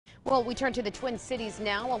Well, we turn to the Twin Cities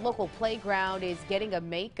now. A local playground is getting a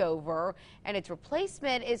makeover, and its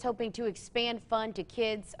replacement is hoping to expand fun to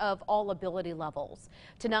kids of all ability levels.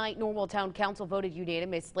 Tonight, Norwell Town Council voted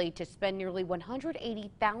unanimously to spend nearly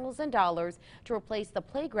 $180,000 to replace the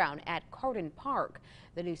playground at Carden Park.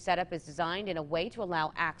 The new setup is designed in a way to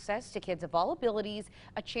allow access to kids of all abilities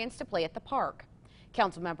a chance to play at the park.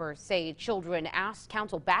 Council members say children asked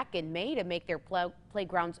council back in May to make their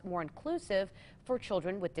playgrounds more inclusive for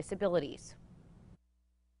children with disabilities.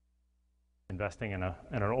 Investing in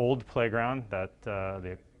an old playground that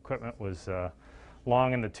the equipment was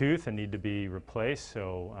long in the tooth and need to be replaced.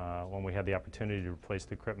 So when we had the opportunity to replace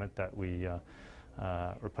the equipment, that we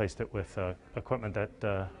replaced it with equipment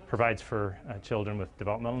that provides for children with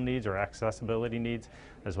developmental needs or accessibility needs,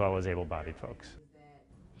 as well as able-bodied folks.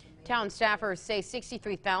 Town staffers say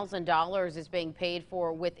 $63,000 is being paid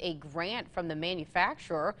for with a grant from the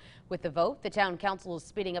manufacturer. With the vote, the town council is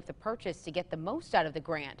speeding up the purchase to get the most out of the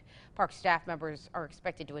grant. Park staff members are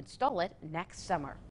expected to install it next summer.